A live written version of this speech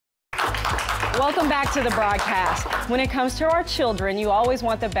Welcome back to the broadcast. When it comes to our children, you always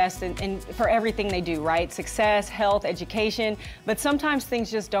want the best for everything they do, right? Success, health, education, but sometimes things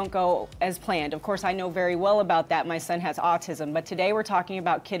just don't go as planned. Of course, I know very well about that. My son has autism, but today we're talking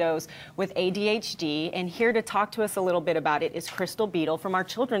about kiddos with ADHD, and here to talk to us a little bit about it is Crystal Beadle from our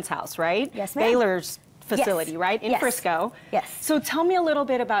Children's House, right? Yes, ma'am. Baylor's facility, right? In Frisco. Yes. So tell me a little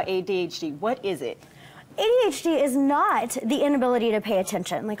bit about ADHD. What is it? ADHD is not the inability to pay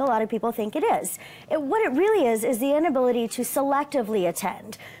attention, like a lot of people think it is. What it really is the inability to selectively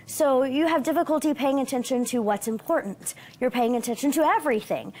attend. So you have difficulty paying attention to what's important. You're paying attention to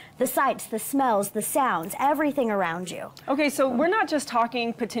everything, the sights, the smells, the sounds, everything around you. Okay, so we're not just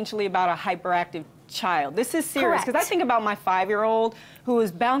talking potentially about a hyperactive child. This is serious, because I think about my 5-year-old who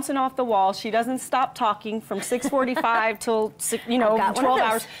is bouncing off the wall. She doesn't stop talking from 6:45 till 12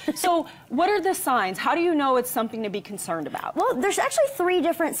 hours. So what are the signs? How do you know it's something to be concerned about? Well, there's actually 3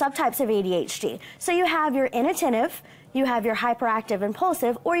 different subtypes of ADHD. So you have your inattentive, you have your hyperactive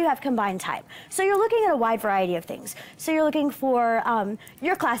impulsive, or you have combined type. So you're looking at a wide variety of things. So you're looking for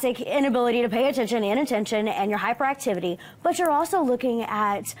your classic inability to pay attention, inattention, and your hyperactivity, but you're also looking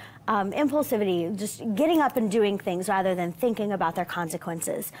at impulsivity, just getting up and doing things rather than thinking about their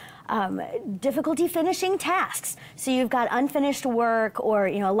consequences. Difficulty finishing tasks. So you've got unfinished work or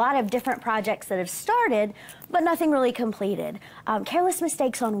a lot of different projects that have started, but nothing really completed. Careless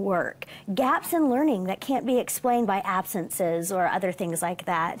mistakes on work. Gaps in learning that can't be explained by absences or other things like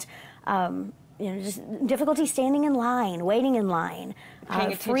that. Just difficulty standing in line, waiting in line,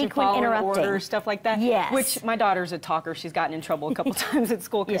 frequent interrupting, orders, stuff like that. Yes. Which my daughter's a talker. She's gotten in trouble a couple times at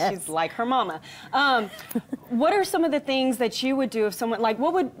school because she's like her mama. What are some of the things that you would do if someone, like,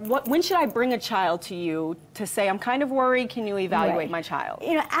 when should I bring a child to you to say, I'm kind of worried, can you evaluate my child?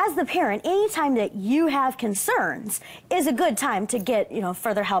 As the parent, anytime that you have concerns is a good time to get,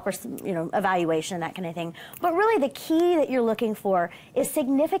 further help or, evaluation, that kind of thing. But really the key that you're looking for is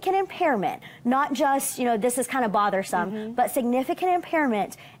significant impairment, not just, this is kind of bothersome, but significant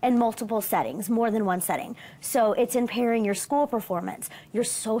impairment in multiple settings, more than one setting. So it's impairing your school performance, your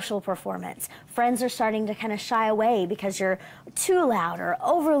social performance. Friends are starting to kind of shy away because you're too loud or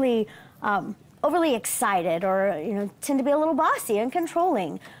overly excited, or tend to be a little bossy and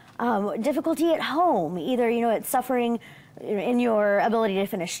controlling. Difficulty at home, either it's suffering in your ability to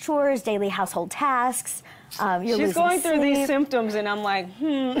finish chores, daily household tasks. She's going through these symptoms, and I'm like,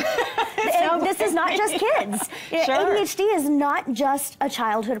 This is not just kids. ADHD is not just a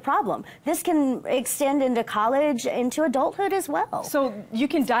childhood problem. This can extend into college, into adulthood as well. So you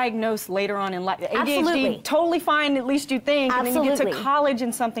can diagnose later on in life. Absolutely. ADHD, totally fine, at least you think. Absolutely. And then you get to college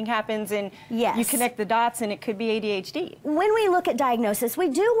and something happens, and you connect the dots, and it could be ADHD. When we look at diagnosis, we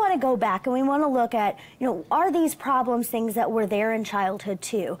do want to go back and we want to look at, are these problems things that were there in childhood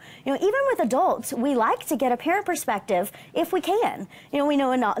too? Even with adults, we like to get a parent perspective if we can. We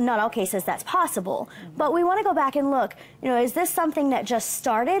know in not all cases that's possible, but we want to go back and look, is this something that just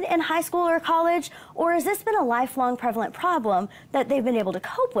started in high school or college, or has this been a lifelong prevalent problem that they've been able to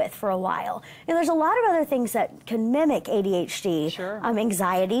cope with for a while? There's a lot of other things that can mimic ADHD. Sure.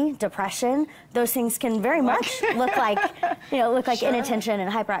 Anxiety, depression, those things can very much look like, inattention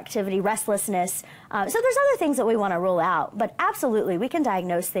and hyperactivity, restlessness. So there's other things that we want to rule out, but absolutely we can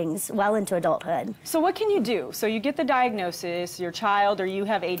diagnose things well into adulthood. So what can you do? So you get the diagnosis, your child or you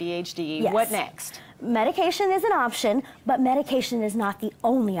have ADHD. Yes. What next? Medication is an option, but medication is not the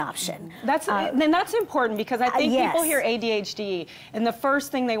only option. Then that's important, because I think people hear ADHD and the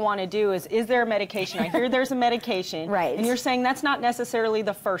first thing they want to do is there a medication? I hear there's a medication. Right. And you're saying that's not necessarily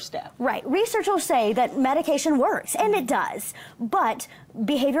the first step. Right. Research will say that medication works, and it does, but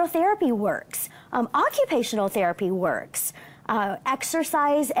behavioral therapy works. Occupational therapy works.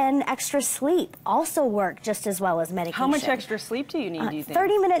 Exercise and extra sleep also work just as well as medication. How much extra sleep do you need, do you think?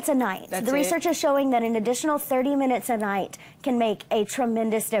 30 minutes a night. That's the research is showing that an additional 30 minutes a night can make a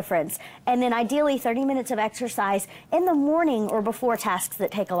tremendous difference. And then ideally 30 minutes of exercise in the morning or before tasks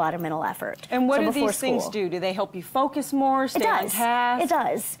that take a lot of mental effort. And what do these things do? Do they help you focus more, stay on task? It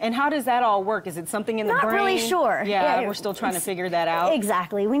does. And how does that all work? Is it something in the brain? Not really sure. Yeah, we're still trying to figure that out.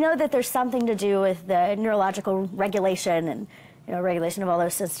 Exactly. We know that there's something to do with the neurological regulation and regulation of all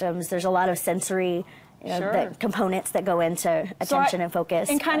those systems. There's a lot of sensory the components that go into attention and focus.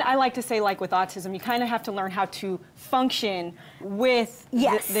 And kind of, I like to say, like with autism, you kind of have to learn how to function with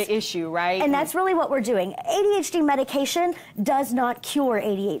the issue, right? And that's really what we're doing. ADHD medication does not cure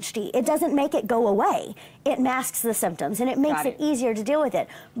ADHD. It doesn't make it go away. It masks the symptoms, and it makes it easier to deal with it.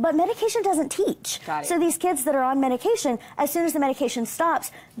 But medication doesn't teach. So these kids that are on medication, as soon as the medication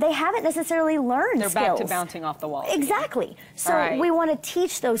stops, they haven't necessarily learned skills. They're back to bouncing off the wall. Exactly. So we want to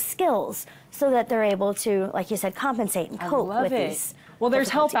teach those skills so that they're able to, like you said, compensate and cope with these. Well, there's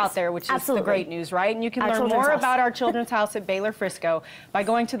help out there, which is the great news, right? And you can learn more about our Children's House at Baylor Frisco by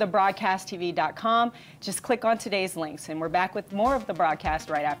going to thebroadcasttv.com. Just click on today's links, and we're back with more of the broadcast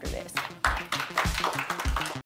right after this.